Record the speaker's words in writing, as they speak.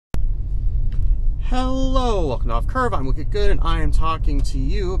Hello, welcome to Off Curve. I'm Wicked Good, and I am talking to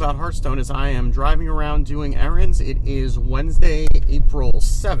you about Hearthstone as I am driving around doing errands. It is Wednesday, April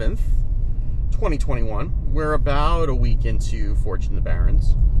 7th, 2021. We're about a week into Forging the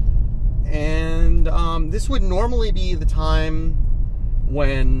Barrens. And this would normally be the time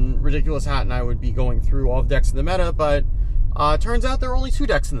when Ridiculous Hat and I would be going through all the decks in the meta, but turns out there are only 2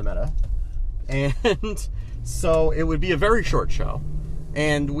 decks in the meta. And so it would be a very short show.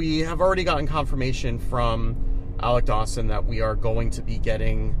 And we have already gotten confirmation from Alec Dawson that we are going to be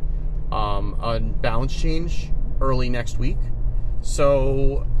getting a balance change early next week.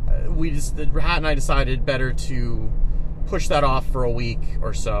 So Hat and I decided better to push that off for a week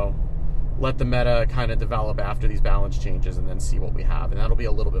or so, let the meta kind of develop after these balance changes, and then see what we have. And that'll be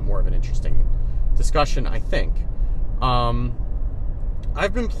a little bit more of an interesting discussion, I think.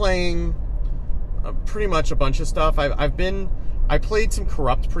 I've been playing pretty much a bunch of stuff. I played some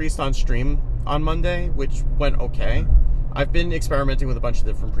Corrupt Priest on stream on Monday, which went okay. I've been experimenting with a bunch of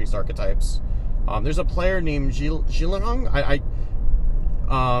different priest archetypes. There's a player named Zhilahong.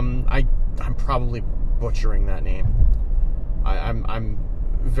 I'm probably butchering that name. I'm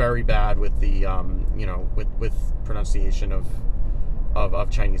very bad with the with pronunciation of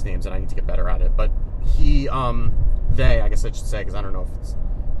Chinese names, and I need to get better at it. But they, I guess I should say, because I don't know if it's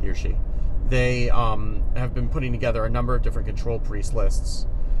he or she. They have been putting together a number of different control priest lists,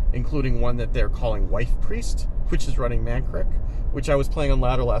 including one that they're calling Wife Priest, which is running Mankrik, which I was playing on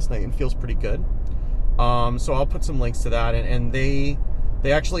ladder last night and feels pretty good. So I'll put some links to that, and they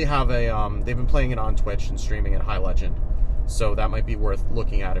actually have they've been playing it on Twitch and streaming at High Legend, so that might be worth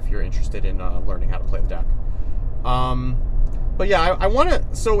looking at if you're interested in learning how to play the deck. But yeah, I want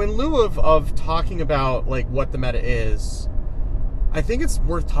to. So in lieu of talking about like what the meta is, I think it's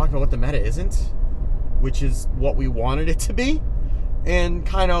worth talking about what the meta isn't, which is what we wanted it to be, and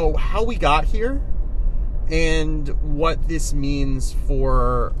kind of how we got here, and what this means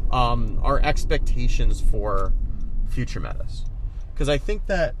for our expectations for future metas. Because I think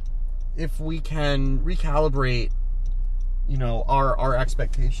that if we can recalibrate, our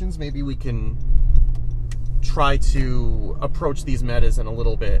expectations, maybe we can try to approach these metas in a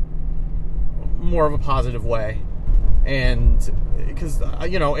little bit more of a positive way. And because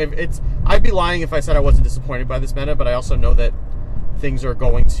I'd be lying if I said I wasn't disappointed by this meta, but I also know that things are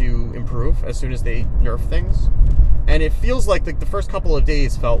going to improve as soon as they nerf things. And it feels like the first couple of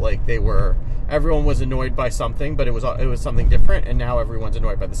days felt like everyone was annoyed by something, but it was something different, and now everyone's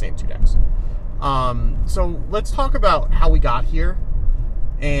annoyed by the same 2 decks. So let's talk about how we got here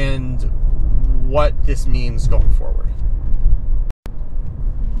and what this means going forward.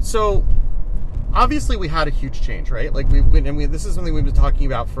 So obviously, we had a huge change, right? Like this is something we've been talking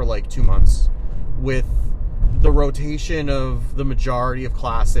about for like 2 months, with the rotation of the majority of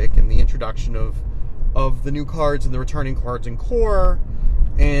Classic and the introduction of the new cards and the returning cards in Core,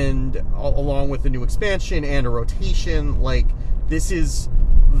 and along with the new expansion and a rotation. Like, this is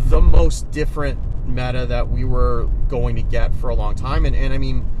the most different meta that we were going to get for a long time, and I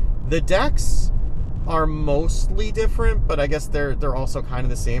mean, the decks are mostly different, but I guess they're also kind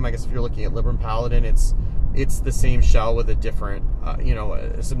of the same. I guess if you're looking at Libram Paladin, it's the same shell with a different,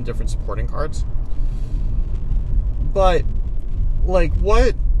 some different supporting cards. But like,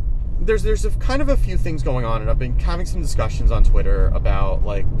 there's kind of a few things going on, and I've been having some discussions on Twitter about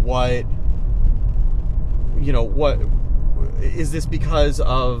like what is this because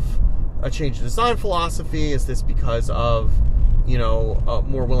of a change in design philosophy? Is this because of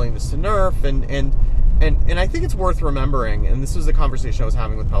more willingness to nerf, and I think it's worth remembering, and this was the conversation I was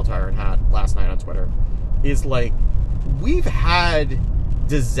having with Peltire and Hat last night on Twitter, is like, we've had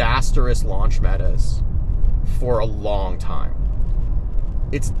disastrous launch metas for a long time.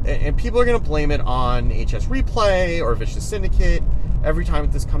 And people are going to blame it on HS Replay or Vicious Syndicate every time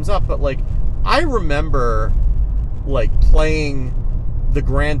that this comes up, but like, I remember like playing the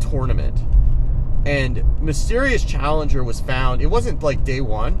Grand Tournament, and Mysterious Challenger was found. It wasn't like day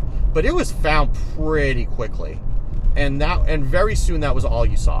one, but it was found pretty quickly, and very soon that was all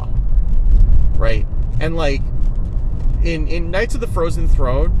you saw, right? And like in Knights of the Frozen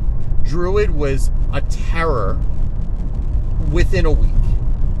Throne, Druid was a terror within a week.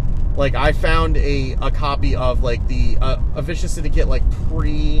 Like, I found a copy of like a Vicious Syndicate like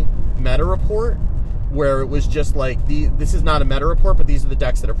pre-meta report, where it was just like, this is not a meta report, but these are the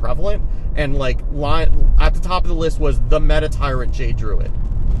decks that are prevalent, and like at the top of the list was the Meta Tyrant Jade Druid,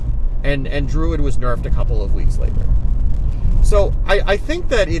 and Druid was nerfed a couple of weeks later. So I think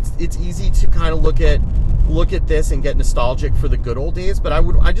that it's easy to kind of look at this and get nostalgic for the good old days, but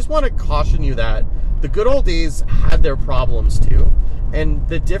I just want to caution you that the good old days had their problems too, and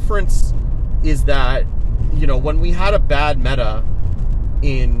the difference is that, when we had a bad meta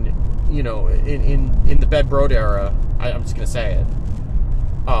in the Bedbrode era, I'm just going to say it,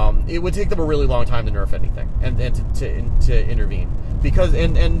 it would take them a really long time to nerf anything and to intervene. Because,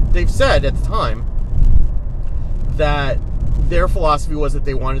 and they've said at the time that their philosophy was that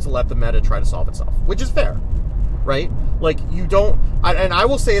they wanted to let the meta try to solve itself, which is fair, right? Like, you don't, and I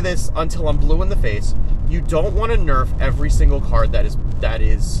will say this until I'm blue in the face, you don't want to nerf every single card that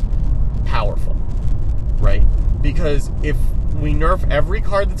is powerful, right? Because if we nerf every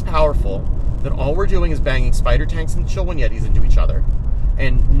card that's powerful, then all we're doing is banging Spider Tanks and Chillwind Yetis into each other,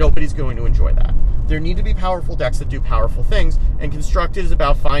 and nobody's going to enjoy that. There need to be powerful decks that do powerful things, and Constructed is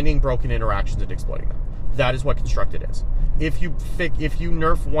about finding broken interactions and exploiting them. That is what Constructed is. If you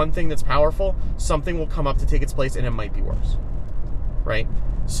nerf one thing that's powerful, something will come up to take its place, and it might be worse, right?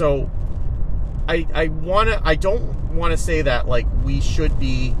 So I don't want to say that, like, we should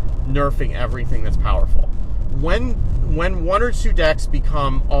be nerfing everything that's powerful. When one or two decks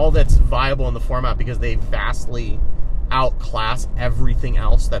become all that's viable in the format because they vastly outclass everything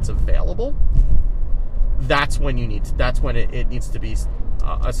else that's available, that's when it needs to be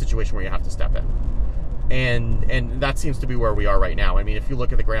a situation where you have to step in. And that seems to be where we are right now. I mean, if you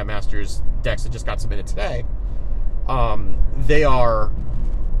look at the Grandmasters decks that just got submitted today, they are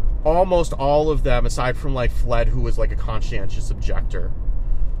almost all of them, aside from like Fled, who was like a conscientious objector,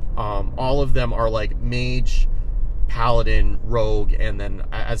 all of them are like Mage, Paladin, Rogue, and then,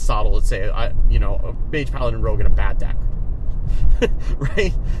 as Sottle would say, a Mage, Paladin, Rogue, and a bad deck.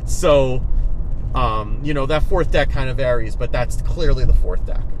 Right? So, that fourth deck kind of varies, but that's clearly the fourth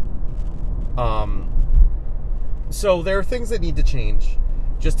deck. So there are things that need to change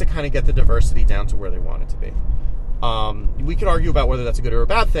just to kind of get the diversity down to where they want it to be. We could argue about whether that's a good or a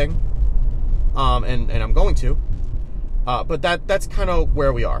bad thing, and I'm going to, but that's kind of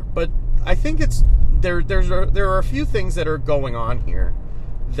where we are. But I think there are a few things that are going on here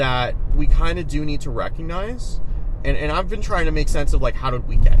that we kind of do need to recognize, and I've been trying to make sense of, like, how did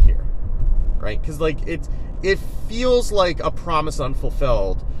we get here, right? Because, like, it feels like a promise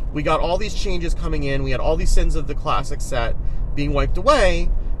unfulfilled. We got all these changes coming in, we had all these sins of the classic set being wiped away,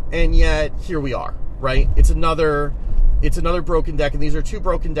 and yet here we are, right? It's another broken deck, and these are two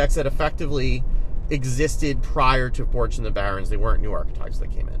broken decks that effectively existed prior to Fortune the Barons. They weren't new archetypes that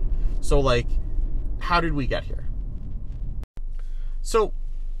came in. So, like, how did we get here? So,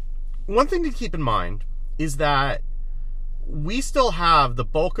 one thing to keep in mind is that we still have the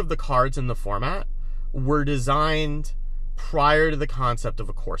bulk of the cards in the format were designed prior to the concept of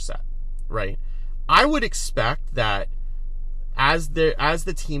a core set, right? I would expect that as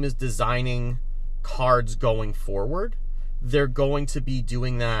the team is designing cards going forward, they're going to be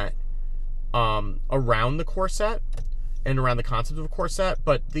doing that around the core set and around the concept of a core set.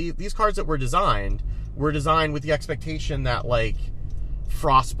 But these cards that were designed with the expectation that, like,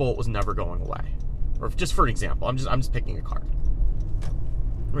 Frostbolt was never going away, or just for an example, I'm just picking a card,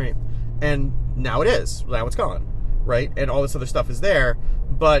 right? And now it is. Now it's gone, right? And all this other stuff is there,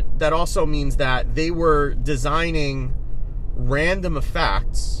 but that also means that they were designing random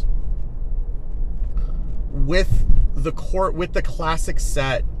effects with the classic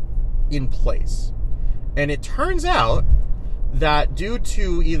set in place. And it turns out that due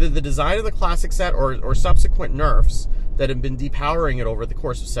to either the design of the classic set or subsequent nerfs that have been depowering it over the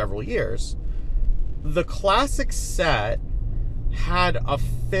course of several years, the classic set had a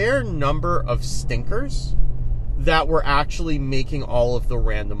fair number of stinkers that were actually making all of the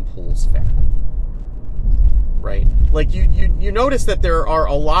random pools fair, right? Like, you notice that there are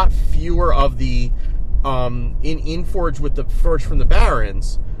a lot fewer of the in Forge with the Forge from the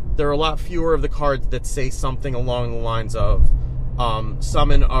Barons, there are a lot fewer of the cards that say something along the lines of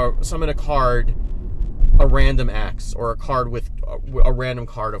summon a card a random X, or a card with a random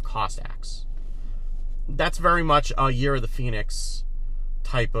card of cost X. That's very much a Year of the Phoenix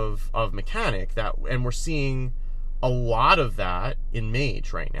type of mechanic, and we're seeing a lot of that in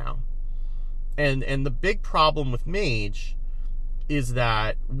Mage right now. And the big problem with Mage is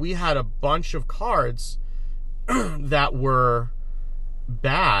that we had a bunch of cards that were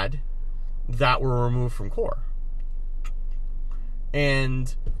bad that were removed from core.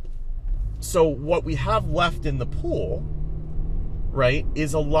 And so what we have left in the pool, right,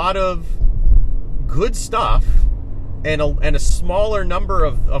 is a lot of good stuff and a smaller number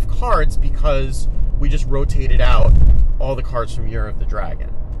of cards, because we just rotated out all the cards from Year of the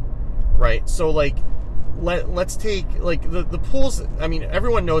Dragon, right? So, like, let's take, like, the pools. I mean,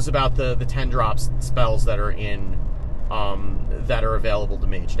 everyone knows about the 10 drops spells that are in that are available to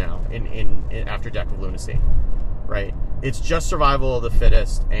Mage now in after Deck of Lunacy, right? It's just Survival of the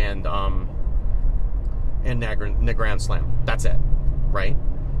Fittest and and Nagrand Slam. That's it, right?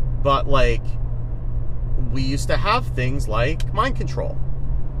 But, like, we used to have things like Mind Control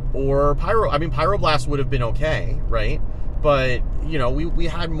or Pyroblast would have been okay, right? But, you know, we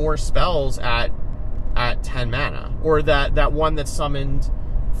had more spells at 10 mana. Or that one that summoned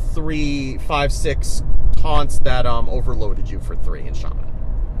 3, 5, 6 taunts that overloaded you for 3 in Shaman.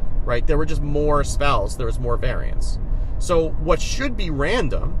 Right? There were just more spells. There was more variance. So what should be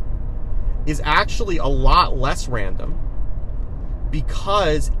random is actually a lot less random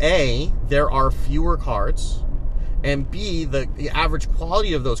because A, there are fewer cards, and B, the average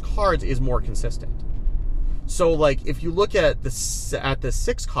quality of those cards is more consistent. So, like, if you look at the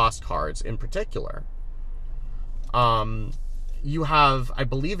 6-cost cards in particular, you have, I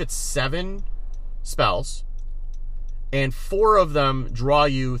believe it's 7 spells, and 4 of them draw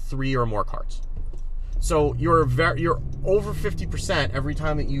you 3 or more cards. So you're over 50% every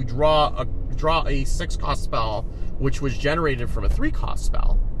time that you draw a 6-cost spell, which was generated from a 3-cost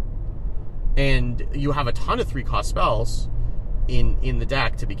spell, and you have a ton of 3-cost spells in the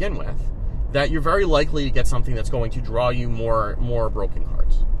deck to begin with, that you're very likely to get something that's going to draw you more broken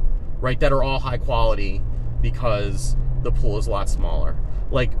cards, right? That are all high quality because the pool is a lot smaller.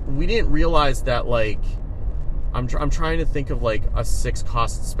 Like, we didn't realize that, like, I'm trying to think of, like, a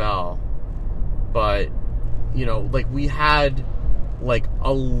 6-cost spell, but, you know, like, we had, like,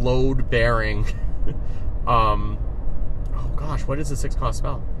 a load-bearing, oh gosh, what is a 6-cost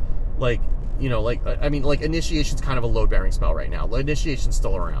spell? Like, you know, like, I mean, like, Initiation's kind of a load-bearing spell right now. Initiation's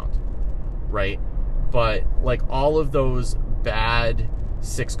still around, right? But, like, all of those bad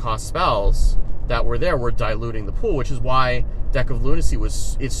 6-cost spells that were there were diluting the pool, which is why Deck of Lunacy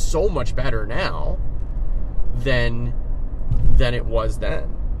is so much better now than it was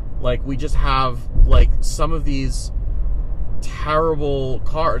then. Like, we just have, like, some of these terrible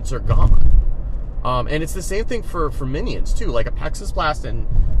cards are gone. And it's the same thing for minions, too. Like, Apexis Blast and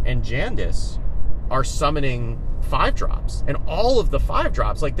Jandis are summoning 5-drops. And all of the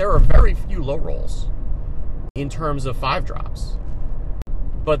 5-drops, like, there are very few low rolls in terms of 5-drops.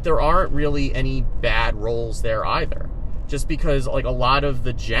 But there aren't really any bad rolls there either. Just because, like, a lot of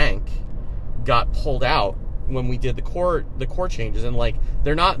the jank got pulled out when we did the core changes, and, like,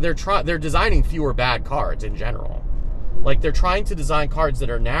 they're designing fewer bad cards in general. Like, they're trying to design cards that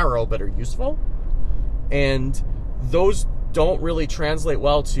are narrow but are useful, and those don't really translate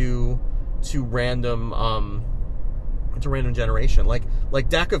well to random generation. Like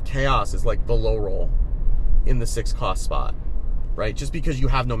Deck of Chaos is, like, the low roll in the 6-cost spot, right? Just because you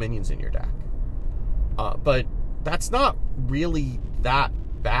have no minions in your deck. But that's not really that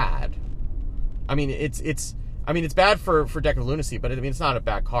bad. I mean, it's bad for Deck of Lunacy, but I mean, it's not a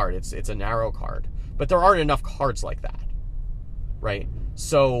bad card. It's a narrow card. But there aren't enough cards like that, right?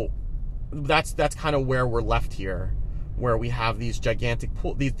 So that's kind of where we're left here, where we have these gigantic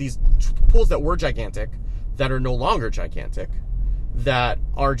these pools that were gigantic, that are no longer gigantic, that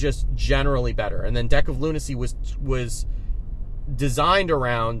are just generally better. And then Deck of Lunacy was designed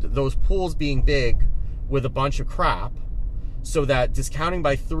around those pools being big with a bunch of crap, so that discounting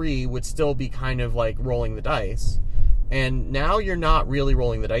by 3 would still be kind of like rolling the dice. And now you're not really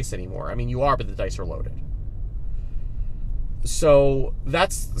rolling the dice anymore. I mean, you are, but the dice are loaded. So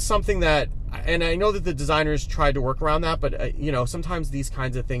that's something that, and I know that the designers tried to work around that, but, you know, sometimes these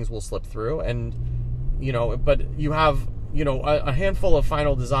kinds of things will slip through. And, you know, but you have, you know, a handful of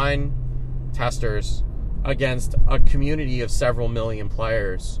final design testers against a community of several million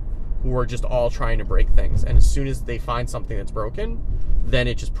players who are just all trying to break things. And as soon as they find something that's broken, then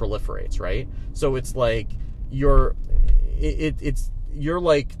it just proliferates, right? So it's like you're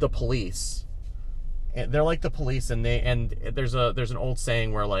like the police. And they're like the police, and there's an old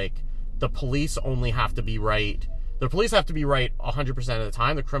saying where, like, the police only have to be right. The police have to be right 100% of the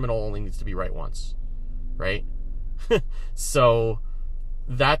time. The criminal only needs to be right once, right? So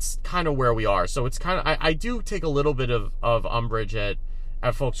that's kind of where we are. So it's kind of, I do take a little bit of umbrage at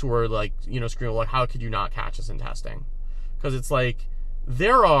folks who are, like, you know, screaming, like, how could you not catch us in testing? Because it's like,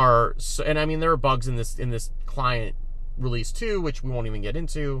 there are, and I mean, there are bugs in this client release too, which we won't even get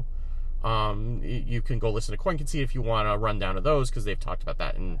into. You can go listen to Coin Conceit if you want a rundown of those, because they've talked about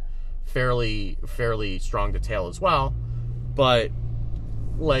that in fairly strong detail as well. But,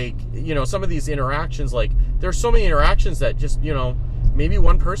 like, you know, some of these interactions, like, there's so many interactions that just, you know, maybe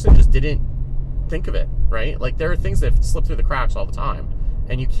one person just didn't think of it, right? Like, there are things that slip through the cracks all the time,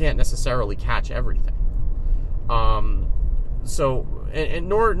 and you can't necessarily catch everything. So, and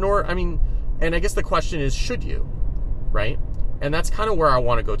nor, I mean, and I guess the question is, should you, right? And that's kind of where I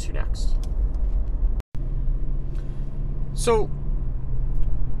want to go to next. So,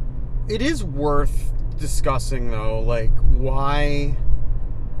 it is worth discussing though, like why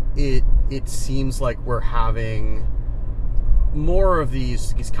it seems like we're having more of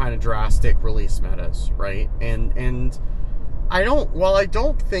these kind of drastic release metas, right? And I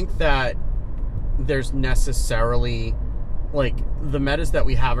don't think that there's necessarily, like, the metas that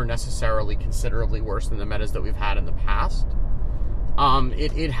we have are necessarily considerably worse than the metas that we've had in the past.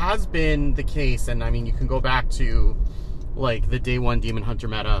 It has been the case, and I mean, you can go back to, like, the Day 1 Demon Hunter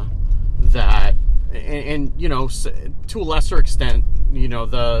meta that, and you know, to a lesser extent, you know,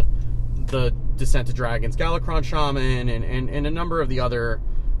 the Descent to Dragons Galakron Shaman and a number of the other,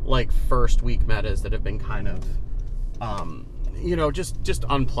 like, first week metas that have been kind of, you know, just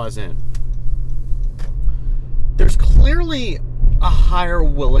unpleasant. There's clearly a higher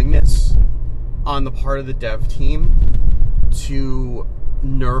willingness on the part of the dev team to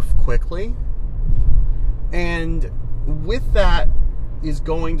nerf quickly, and with that is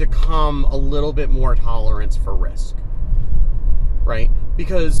going to come a little bit more tolerance for risk, right?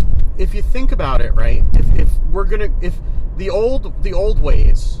 Because if you think about it, right, if the old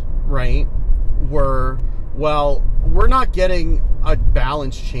ways, right, were, well, we're not getting a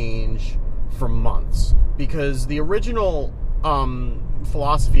balance change for months, because the original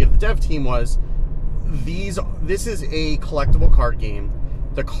philosophy of the dev team was this is a collectible card game.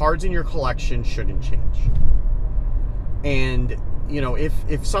 The cards in your collection shouldn't change. And, you know,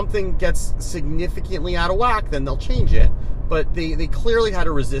 if something gets significantly out of whack, then they'll change it. But they clearly had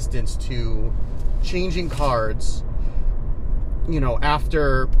a resistance to changing cards, you know,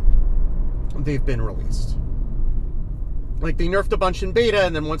 after they've been released. Like, they nerfed a bunch in beta,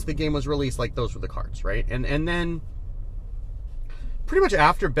 and then once the game was released, like, those were the cards, right? And then pretty much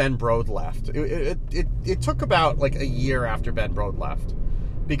after Ben Brode left, it took about, like, a year after Ben Brode left,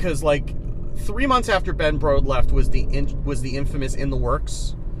 because, like, 3 months after Ben Brode left was the infamous In the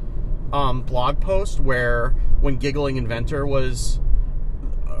Works blog post, where when Giggling Inventor was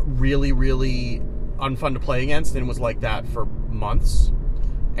really, really unfun to play against, and was like that for months,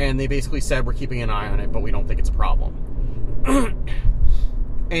 and they basically said, we're keeping an eye on it, but we don't think it's a problem.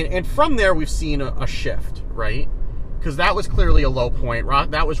 and from there we've seen a shift, right? Because that was clearly a low point.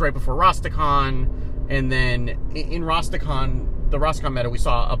 That was right before Rastakhan, and then in Rastakhan, the Rastakhan meta, we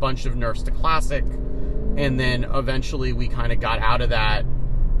saw a bunch of nerfs to Classic, and then eventually we kind of got out of that.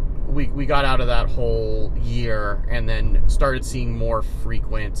 We got out of that whole year, and then started seeing more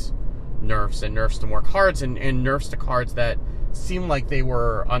frequent nerfs, and nerfs to more cards, and nerfs to cards that seemed like they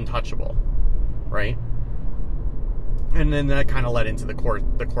were untouchable, right? And then that kind of led into the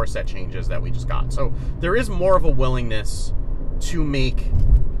core set changes that we just got. So there is more of a willingness to make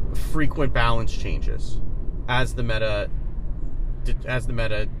frequent balance changes as the meta,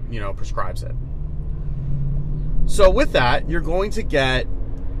 you know, prescribes it. So with that, you're going to get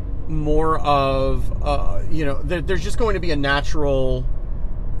more of, you know, there's just going to be a natural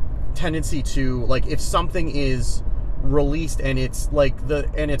tendency to, like, if something is released and it's like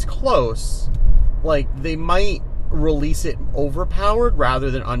and it's close, like, they might release it overpowered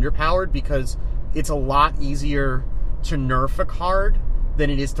rather than underpowered, because it's a lot easier to nerf a card than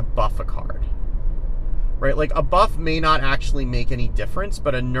it is to buff a card, right? Like, a buff may not actually make any difference,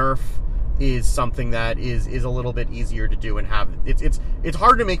 but a nerf is something that is a little bit easier to do, and have it's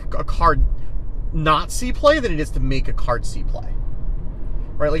hard to make a card not see play than it is to make a card see play,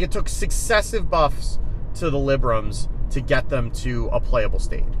 right? Like, it took successive buffs to the Librams to get them to a playable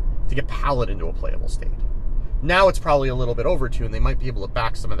state, to get Paladin to a playable state. Now it's probably a little bit overtuned. They might be able to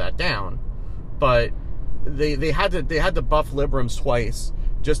back some of that down, but they had to buff Librams twice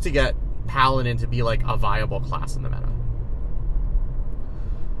just to get Paladin to be, like, a viable class in the meta.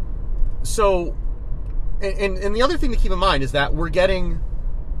 So, and the other thing to keep in mind is that we're getting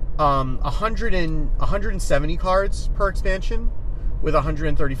 170 cards per expansion, with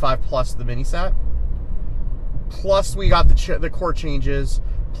 135 plus the mini set. Plus we got the core changes.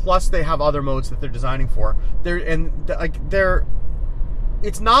 Plus they have other modes that they're designing for.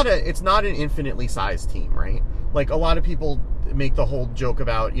 It's not an infinitely sized team, right? Like, a lot of people make the whole joke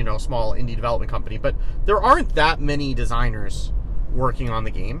about, you know, small indie development company, but there aren't that many designers working on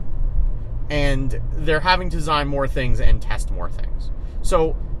the game, and they're having to design more things and test more things.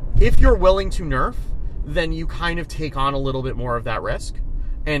 So if you're willing to nerf, then you kind of take on a little bit more of that risk,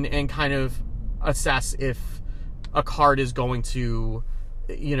 and kind of assess if a card is going to,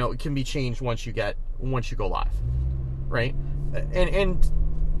 you know, it can be changed once you go live, right? And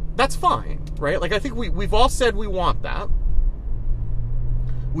that's fine, right? Like, I think we've all said we want that.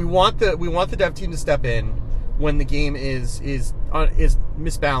 We want the dev team to step in when the game is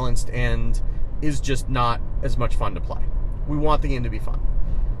misbalanced and is just not as much fun to play. We want the game to be fun.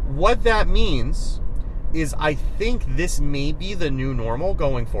 What that means is I think this may be the new normal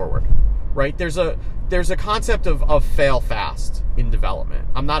going forward, right? There's a concept of fail fast in development.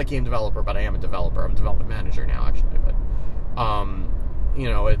 I'm not a game developer, but I am a developer. I'm a development manager now, actually. But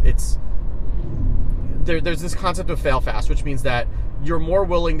there's this concept of fail fast, which means that you're more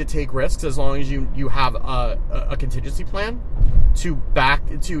willing to take risks as long as you have a contingency plan to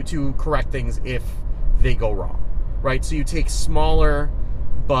correct things if they go wrong, right? So you take smaller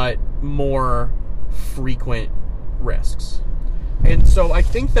but more frequent risks. And so I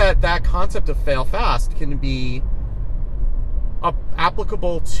think that concept of fail fast can be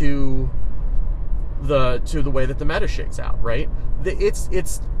applicable to the way that the meta shakes out, right?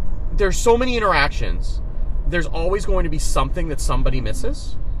 There's so many interactions. There's always going to be something that somebody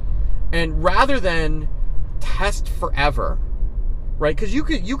misses. And rather than test forever, right? Because you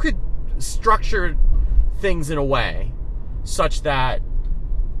could structure things in a way such that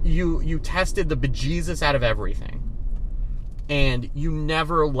you tested the bejesus out of everything, and you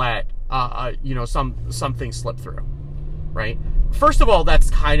never let something slip through, right? First of all, that's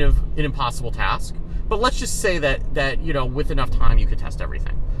kind of an impossible task. But let's just say that with enough time you could test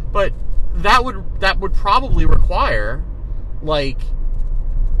everything. But that would probably require like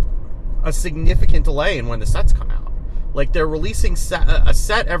a significant delay in when the sets come out. Like they're releasing a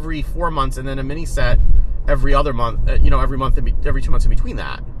set every 4 months and then a mini set every other month. Every 2 months in between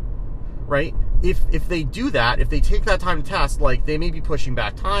that, right? If they do that, if they take that time to test, like they may be pushing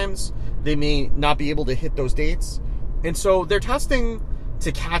back times, they may not be able to hit those dates, and so they're testing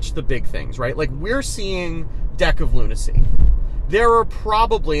to catch the big things, right? Like we're seeing Deck of Lunacy. There are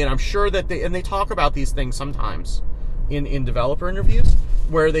probably, and I'm sure that they talk about these things sometimes in developer interviews,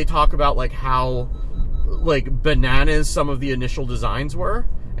 where they talk about like how like bananas some of the initial designs were,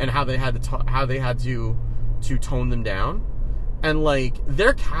 and how they had to tone them down, and like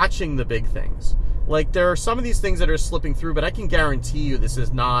they're catching the big things. Like there are some of these things that are slipping through, but I can guarantee you this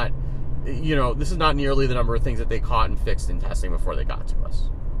is not nearly the number of things that they caught and fixed in testing before they got to us,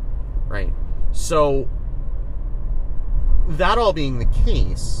 right? So that all being the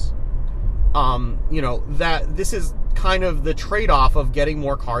case, that this is kind of the trade-off of getting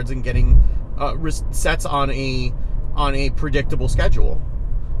more cards and getting sets on a predictable schedule,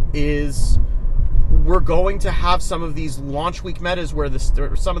 is we're going to have some of these launch week metas where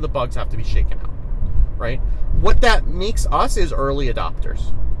some of the bugs have to be shaken out, right? What that makes us is early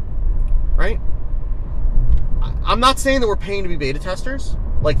adopters, right? I'm not saying that we're paying to be beta testers.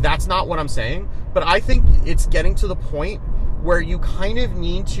 Like, that's not what I'm saying. But I think it's getting to the point where you kind of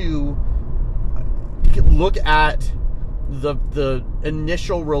need to look at the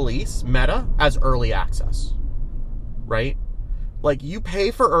initial release meta as early access, right? Like, you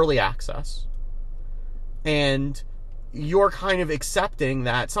pay for early access, and you're kind of accepting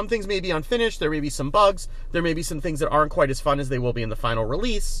that some things may be unfinished, there may be some bugs, there may be some things that aren't quite as fun as they will be in the final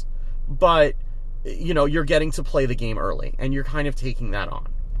release, but, you're getting to play the game early, and you're kind of taking that on.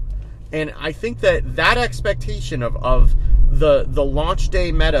 And I think that expectation of the launch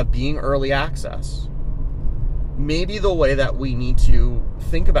day meta being early access may be the way that we need to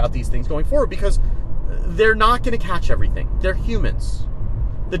think about these things going forward, because they're not going to catch everything. They're humans.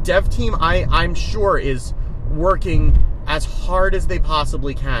 The dev team, I'm sure, is working as hard as they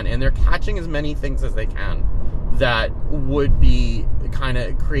possibly can, and they're catching as many things as they can that would be kind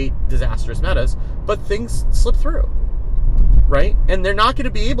of create disastrous metas, but things slip through, right? And they're not going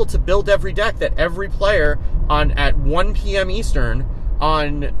to be able to build every deck that every player at 1 p.m. Eastern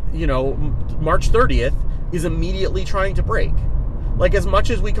on, March 30th is immediately trying to break. Like, as much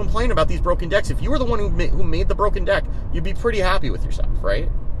as we complain about these broken decks, if you were the one who made the broken deck, you'd be pretty happy with yourself, right?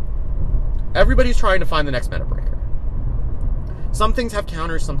 Everybody's trying to find the next meta breaker. Some things have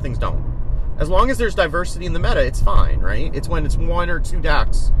counters, some things don't. As long as there's diversity in the meta, it's fine, right? It's when it's 1 or 2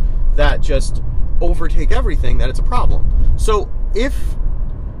 decks that just overtake everything that it's a problem. So if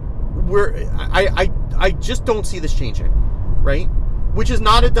I just don't see this changing, right? Which is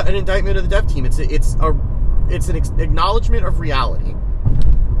not an indictment of the dev team. It's an acknowledgement of reality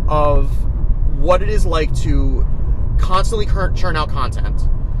of what it is like to constantly churn out content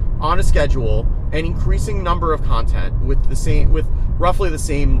on a schedule, an increasing number of content with roughly the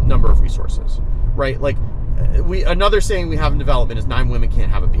same number of resources, right? Like, another saying we have in development is 9 women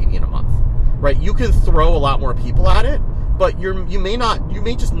can't have a baby in a month, right? You can throw a lot more people at it, but you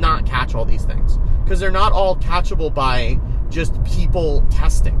may just not catch all these things, because they're not all catchable by just people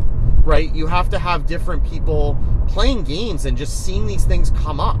testing, right? You have to have different people playing games and just seeing these things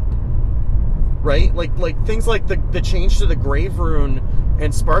come up, right? Like things like the change to the Grave Rune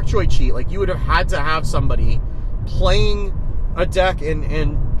and Sparkjoy cheat. Like, you would have had to have somebody playing a deck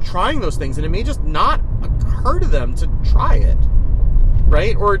and trying those things, and it may just not occur to them to try it,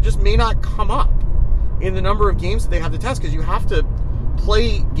 right? Or it just may not come up in the number of games that they have to test, because you have to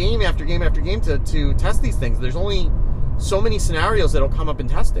play game after game after game to test these things. There's only so many scenarios that'll come up in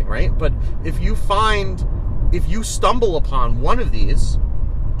testing, right? But if you stumble upon one of these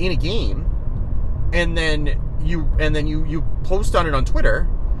in a game, and then you post on it on Twitter,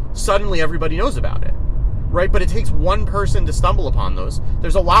 suddenly everybody knows about it, right? But it takes one person to stumble upon those.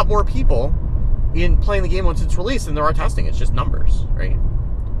 There's a lot more people in playing the game once it's released than there are testing. It's just numbers, right?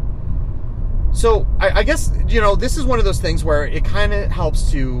 So I guess, this is one of those things where it kind of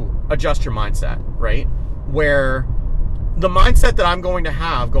helps to adjust your mindset, right? Where the mindset that I'm going to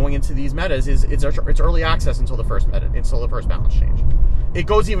have going into these metas is it's early access until the first balance change. It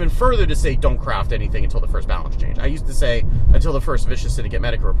goes even further to say don't craft anything until the first balance change. I used to say until the first Vicious Syndicate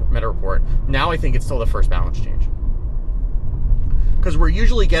meta report. Now I think it's till the first balance change. Because we're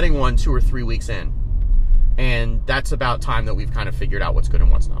usually getting one 2 or 3 weeks in. And that's about time that we've kind of figured out what's good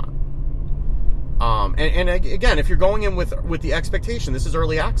and what's not. And again, if you're going in with the expectation, this is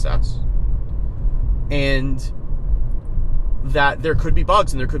early access, and that there could be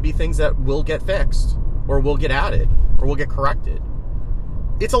bugs and there could be things that will get fixed or will get added or will get corrected,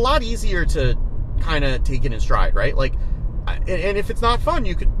 it's a lot easier to kind of take it in stride, right? Like, and if it's not fun,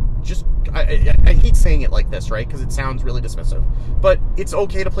 you could just, I hate saying it like this, right? Because it sounds really dismissive, but it's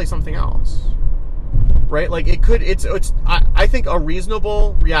okay to play something else. Right? Like, I think a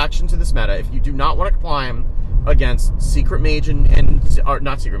reasonable reaction to this meta, if you do not want to climb against Secret Mage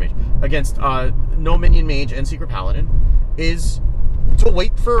not Secret Mage, against No Minion Mage and Secret Paladin, is to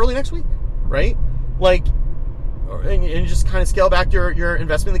wait for early next week, right? Like, and just kind of scale back your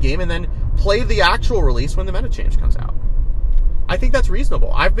investment in the game and then play the actual release when the meta change comes out. I think that's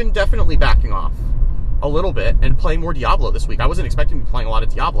reasonable. I've been definitely backing off a little bit and playing more Diablo this week. I wasn't expecting to be playing a lot of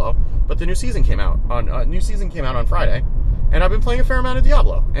Diablo, but the new season came out on Friday, and I've been playing a fair amount of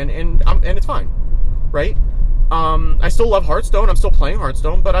Diablo, and it's fine, right? I still love Hearthstone. I'm still playing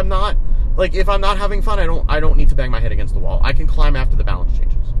Hearthstone, but I'm not, like, if I'm not having fun, I don't need to bang my head against the wall. I can climb after the balance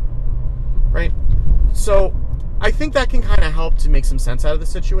changes, right? So I think that can kind of help to make some sense out of the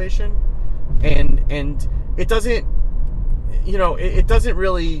situation, and it doesn't, it doesn't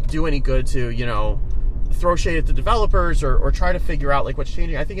really do any good to, throw shade at the developers or try to figure out, like, what's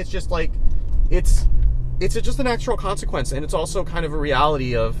changing. I think it's just like, it's just a natural consequence, and it's also kind of a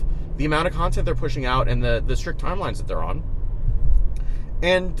reality of the amount of content they're pushing out and the strict timelines that they're on,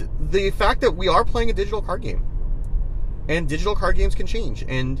 and the fact that we are playing a digital card game, and digital card games can change,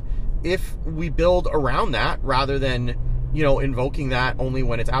 and if we build around that rather than invoking that only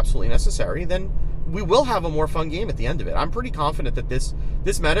when it's absolutely necessary, then we will have a more fun game at the end of it. I'm pretty confident that this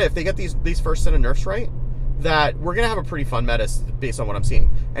meta, if they get these first set of nerfs right, that we're going to have a pretty fun meta based on what I'm seeing.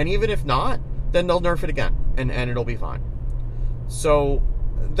 And even if not, then they'll nerf it again, and it'll be fine. So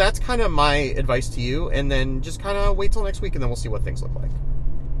that's kind of my advice to you, and then just kind of wait till next week, and then we'll see what things look like.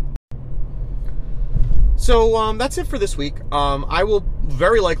 So that's it for this week. I will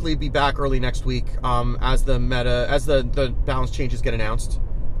very likely be back early next week as the balance changes get announced.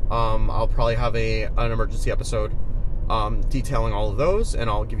 I'll probably have an emergency episode detailing all of those, and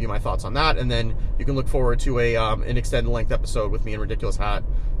I'll give you my thoughts on that, and then you can look forward to an extended length episode with me and Ridiculous Hat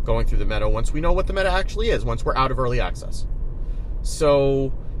going through the meta once we know what the meta actually is, once we're out of early access.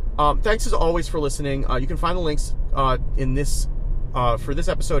 So thanks as always for listening. You can find the links for this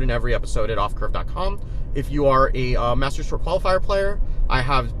episode and every episode at offcurve.com. If you are a Masters Tour qualifier player, I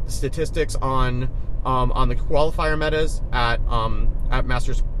have statistics on the qualifier metas at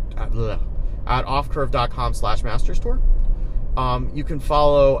offcurve.com/Masters Tour. You can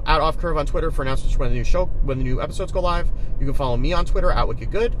follow at offcurve on Twitter for announcements when the new episodes go live. You can follow me on Twitter at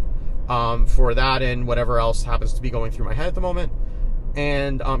WickedGood for that and whatever else happens to be going through my head at the moment.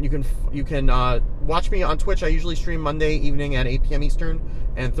 And you can watch me on Twitch. I usually stream Monday evening at 8 p.m. Eastern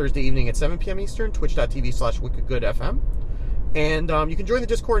and Thursday evening at 7 p.m. Eastern, twitch.tv/WickedGoodFM. And you can join the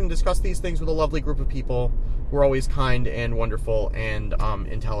Discord and discuss these things with a lovely group of people who are always kind and wonderful and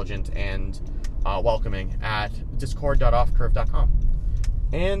intelligent and welcoming at discord.offcurve.com.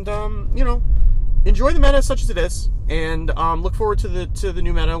 And, enjoy the meta such as it is, and look forward to the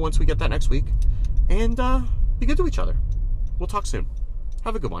new meta once we get that next week. And be good to each other. We'll talk soon.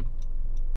 Have a good one.